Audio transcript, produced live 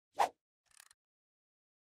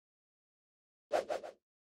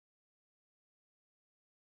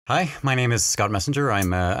Hi, my name is Scott Messenger.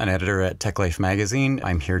 I'm an editor at Tech Life magazine.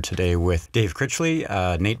 I'm here today with Dave Critchley,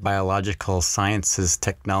 NAIT Biological Sciences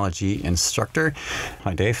Technology instructor.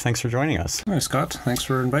 Hi, Dave. Thanks for joining us. Hi, Scott. Thanks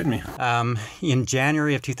for inviting me. In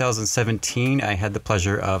January of 2017, I had the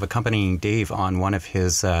pleasure of accompanying Dave on one of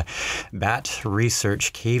his bat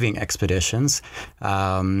research caving expeditions.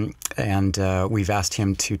 And we've asked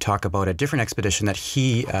him to talk about a different expedition that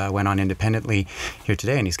he went on independently here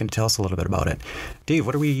today, and he's going to tell us a little bit about it. Dave,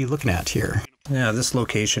 what are we looking at here? Yeah, this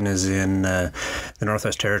location is in the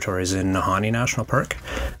Northwest Territories in Nahanni National Park,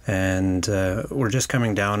 and we're just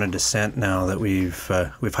coming down a descent now that we've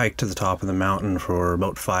hiked to the top of the mountain for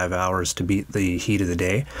about 5 hours to beat the heat of the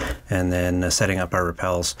day, and then setting up our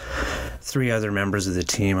rappels. 3 other members of the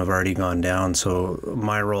team have already gone down, so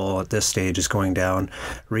my role at this stage is going down,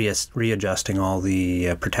 readjusting all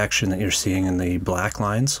the protection that you're seeing in the black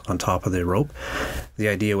lines on top of the rope. The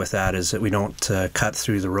idea with that is that we don't cut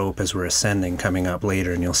through the rope as we're ascending coming up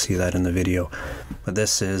later, and you'll see that in the video. But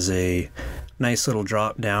this is a nice little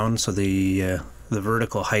drop down, so the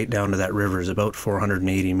vertical height down to that river is about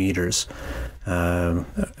 480 meters.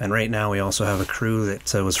 And right now we also have a crew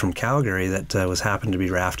that was from Calgary that was happened to be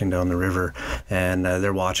rafting down the river, and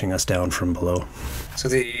they're watching us down from below. So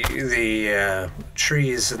the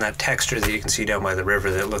trees and that texture that you can see down by the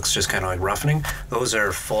river that looks just kind of like roughening, those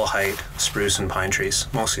are full height spruce and pine trees,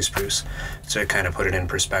 mostly spruce. So I kind of put it in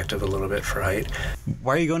perspective a little bit for height.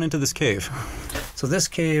 Why are you going into this cave? So this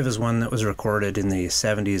cave is one that was recorded in the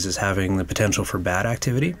 70s as having the potential for bat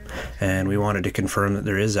activity, and we wanted to confirm that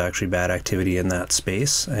there is actually bat activity in that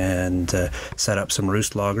space, and set up some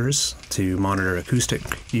roost loggers to monitor acoustic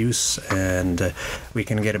use, and we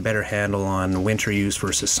can get a better handle on winter use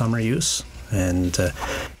versus summer use, and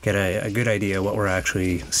get a good idea what we're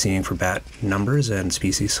actually seeing for bat numbers and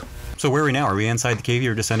species. So where are we now? Are we inside the cave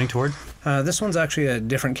you're descending toward? This one's actually a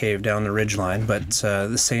different cave down the ridgeline, but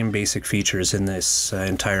the same basic features in this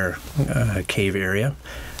entire cave area.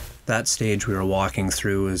 That stage we were walking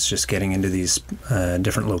through is just getting into these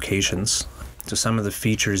different locations. So some of the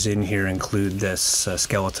features in here include this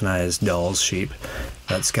skeletonized doll's sheep.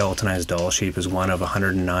 That skeletonized doll sheep is one of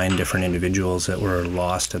 109 different individuals that were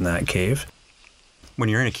lost in that cave. When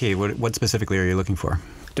you're in a cave, what specifically are you looking for?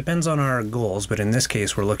 Depends on our goals, but in this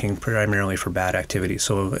case we're looking primarily for bat activity.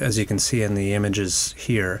 So as you can see in the images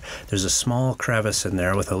here, there's a small crevice in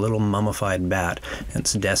there with a little mummified bat, and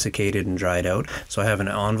it's desiccated and dried out. So I have an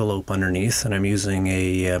envelope underneath, and I'm using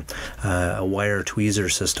a wire tweezer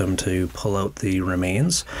system to pull out the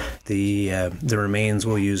remains. The remains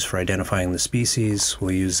we'll use for identifying the species.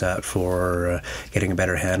 We'll use that for getting a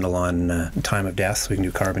better handle on time of death. We can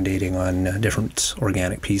do carbon dating on different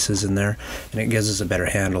organic pieces in there, and it gives us a better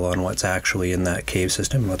handle on what's actually in that cave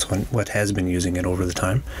system, what has been using it over the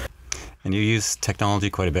time. And you use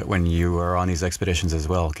technology quite a bit when you are on these expeditions as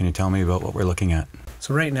well. Can you tell me about what we're looking at?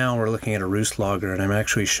 So right now we're looking at a roost logger, and I'm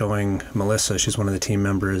actually showing Melissa, she's one of the team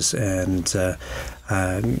members, and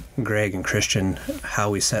Greg and Christian how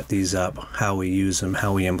we set these up, how we use them,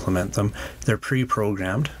 how we implement them. They're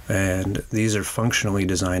pre-programmed, and these are functionally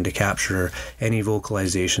designed to capture any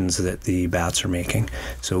vocalizations that the bats are making.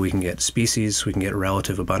 So we can get species, we can get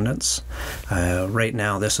relative abundance. Right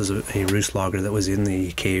now this is a roost logger that was in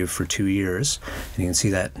the cave for 2 years, and you can see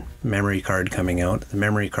that memory card coming out. The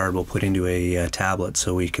memory card will put into a tablet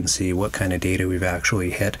so we can see what kind of data we've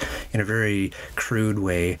actually hit in a very crude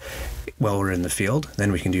way while we're in the field.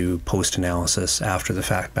 Then we can do post-analysis after the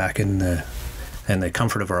fact back in the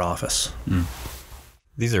comfort of our office.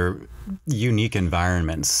 These are unique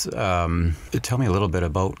environments. Tell me a little bit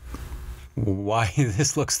about why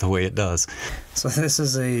this looks the way it does. So this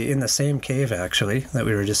is in the same cave actually that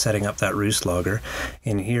we were just setting up that roost logger.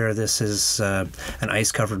 In here this is an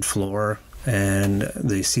ice-covered floor, and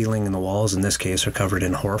the ceiling and the walls in this case are covered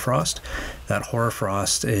in hoarfrost. That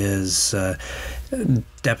hoarfrost is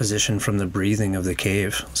deposition from the breathing of the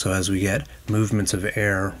cave. So as we get movements of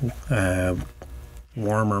air,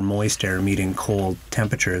 warmer, moist air meeting cold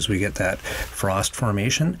temperatures, we get that frost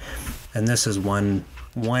formation. And this is one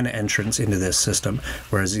entrance into this system,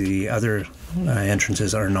 whereas the other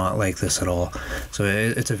entrances are not like this at all. So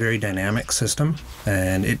it's a very dynamic system,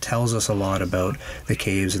 and it tells us a lot about the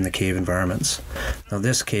caves and the cave environments. Now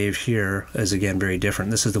this cave here is again very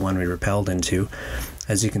different. This is the one we rappelled into.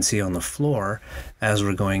 As you can see on the floor, as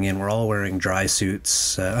we're going in, we're all wearing dry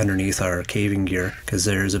suits underneath our caving gear, because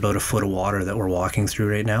there's about a foot of water that we're walking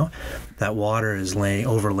through right now. That water is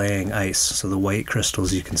overlaying ice, so the white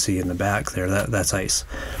crystals you can see in the back there, that's ice.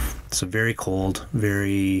 So very cold,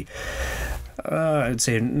 very I'd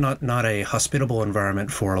say not a hospitable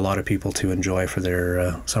environment for a lot of people to enjoy for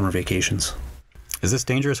their summer vacations. Is this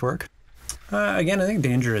dangerous work? Again, I think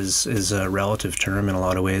danger is a relative term in a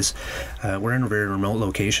lot of ways. We're in a very remote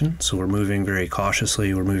location, so we're moving very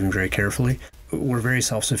cautiously, we're moving very carefully. We're very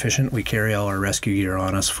self-sufficient. We carry all our rescue gear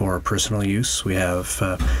on us for personal use. We have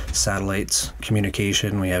satellites,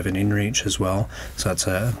 communication, we have an inReach as well. So that's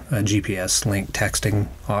a GPS-linked texting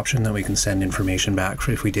option that we can send information back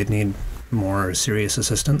if we did need more serious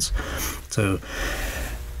assistance. So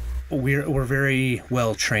we're very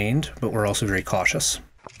well trained, but we're also very cautious.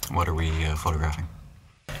 What are we photographing?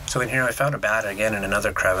 So in here I found a bat again in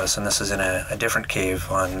another crevice, and this is in a different cave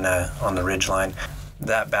on the ridge line.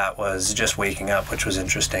 That bat was just waking up, which was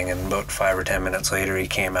interesting, and about 5 or 10 minutes later he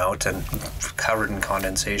came out and covered in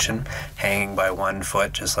condensation, hanging by 1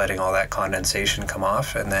 foot, just letting all that condensation come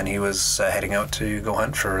off, and then he was heading out to go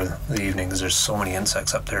hunt for the evening because there's so many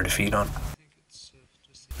insects up there to feed on.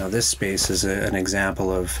 Now this space is an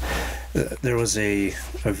example of, there was a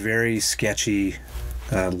very sketchy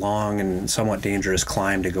long and somewhat dangerous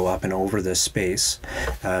climb to go up and over this space.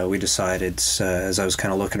 We decided, as I was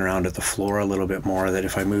kind of looking around at the floor a little bit more, that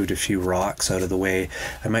if I moved a few rocks out of the way,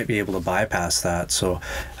 I might be able to bypass that. So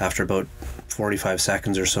after about 45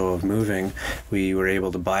 seconds or so of moving, we were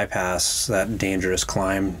able to bypass that dangerous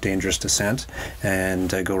climb, dangerous descent,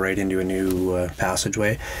 and go right into a new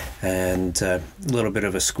passageway. And a little bit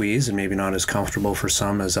of a squeeze, and maybe not as comfortable for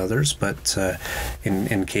some as others, but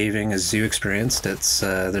in caving, as you experienced,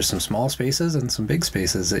 there's some small spaces and some big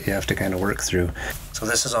spaces that you have to kind of work through. So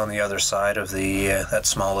this is on the other side of that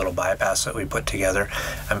small little bypass that we put together.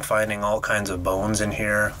 I'm finding all kinds of bones in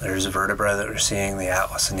here. There's a vertebra that we're seeing, the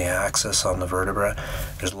atlas and the axis on the vertebra.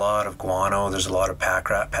 There's a lot of guano, there's a lot of pack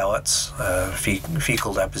rat pellets,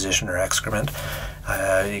 fecal deposition or excrement.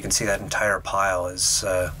 You can see that entire pile is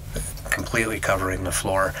completely covering the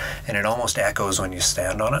floor, and it almost echoes when you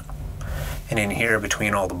stand on it. And in here,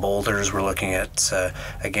 between all the boulders, we're looking at,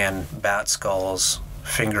 again, bat skulls,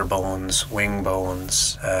 finger bones, wing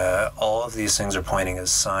bones. All of these things are pointing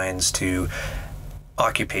as signs to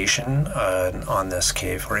occupation on this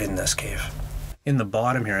cave, or in this cave. In the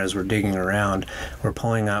bottom here, as we're digging around, we're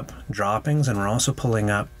pulling up droppings, and we're also pulling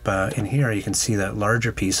up, in here you can see that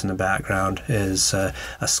larger piece in the background is a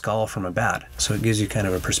skull from a bat. So it gives you kind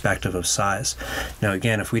of a perspective of size. Now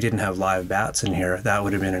again, if we didn't have live bats in here, that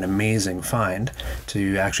would have been an amazing find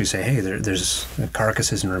to actually say, hey, there's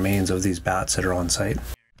carcasses and remains of these bats that are on site.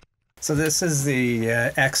 So this is the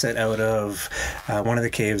exit out of one of the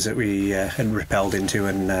caves that we had rappelled into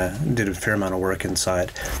and did a fair amount of work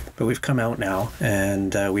inside. But we've come out now,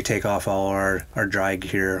 and we take off all our dry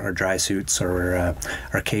gear, our dry suits, or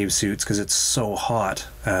our cave suits, because it's so hot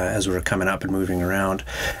as we're coming up and moving around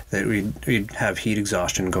that we'd have heat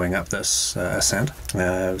exhaustion going up this ascent.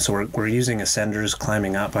 So we're using ascenders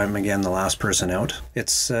climbing up. I'm again the last person out.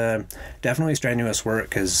 It's definitely strenuous work,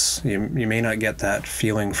 because you may not get that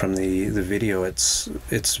feeling from the video. It's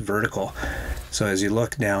vertical. So as you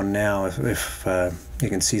look down now, if you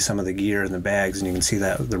can see some of the gear in the bags, and you can see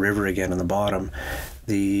that the river again on the bottom,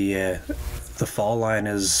 the fall line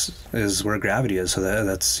is where gravity is. So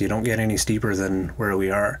that's, you don't get any steeper than where we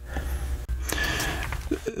are.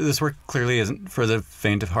 This work clearly isn't for the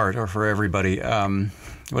faint of heart or for everybody.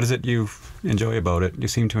 What is it you enjoy about it? You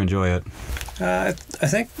seem to enjoy it. I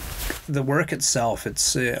think the work itself,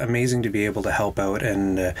 it's amazing to be able to help out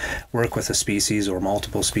and work with a species or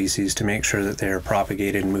multiple species to make sure that they're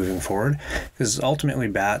propagated and moving forward. Because ultimately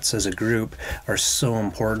bats as a group are so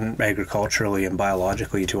important agriculturally and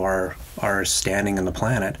biologically to our standing in the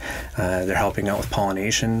planet. They're helping out with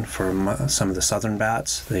pollination for some of the southern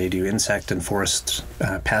bats. They do insect and forest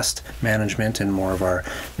pest management in more of our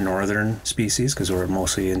northern species, because we're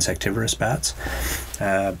mostly insectivorous bats.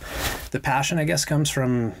 The passion, I guess, comes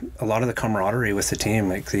from a lot of the camaraderie with the team.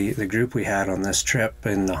 Like the group we had on this trip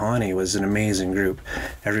in Nahanni was an amazing group.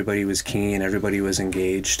 Everybody was keen, everybody was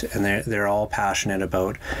engaged, and they're all passionate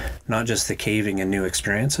about not just the caving and new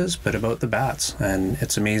experiences, but about the bats. And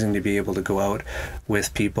it's amazing to be able to go out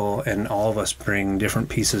with people, and all of us bring different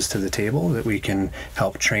pieces to the table that we can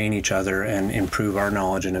help train each other and improve our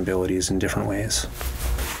knowledge and abilities in different ways.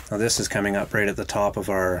 Now this is coming up right at the top of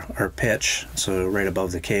our pitch, so right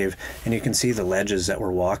above the cave, and you can see the ledges that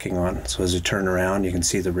we're walking on. So as you turn around, you can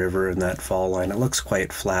see the river and that fall line. It looks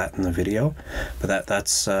quite flat in the video, but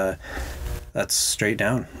that's straight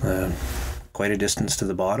down. Quite a distance to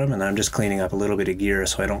the bottom, and I'm just cleaning up a little bit of gear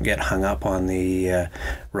so I don't get hung up on the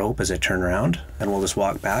rope as I turn around. And we'll just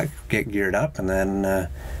walk back, get geared up, and then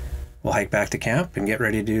we'll hike back to camp and get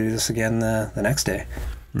ready to do this again the next day.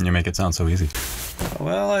 You make it sound so easy.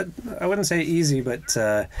 Well, I wouldn't say easy, but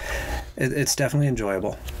it's definitely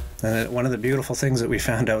enjoyable. And one of the beautiful things that we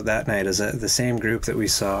found out that night is that the same group that we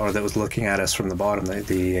saw, or that was looking at us from the bottom,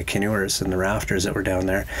 the canoers and the rafters that were down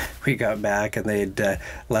there, we got back and they'd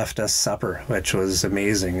left us supper, which was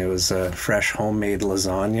amazing. It was fresh homemade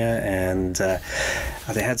lasagna, and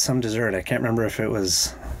they had some dessert. I can't remember if it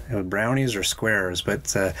was brownies or squares,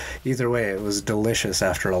 but either way, it was delicious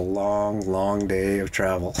after a long, long day of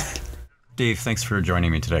travel. Dave, thanks for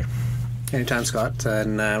joining me today. Anytime, Scott,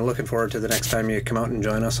 and looking forward to the next time you come out and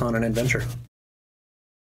join us on an adventure.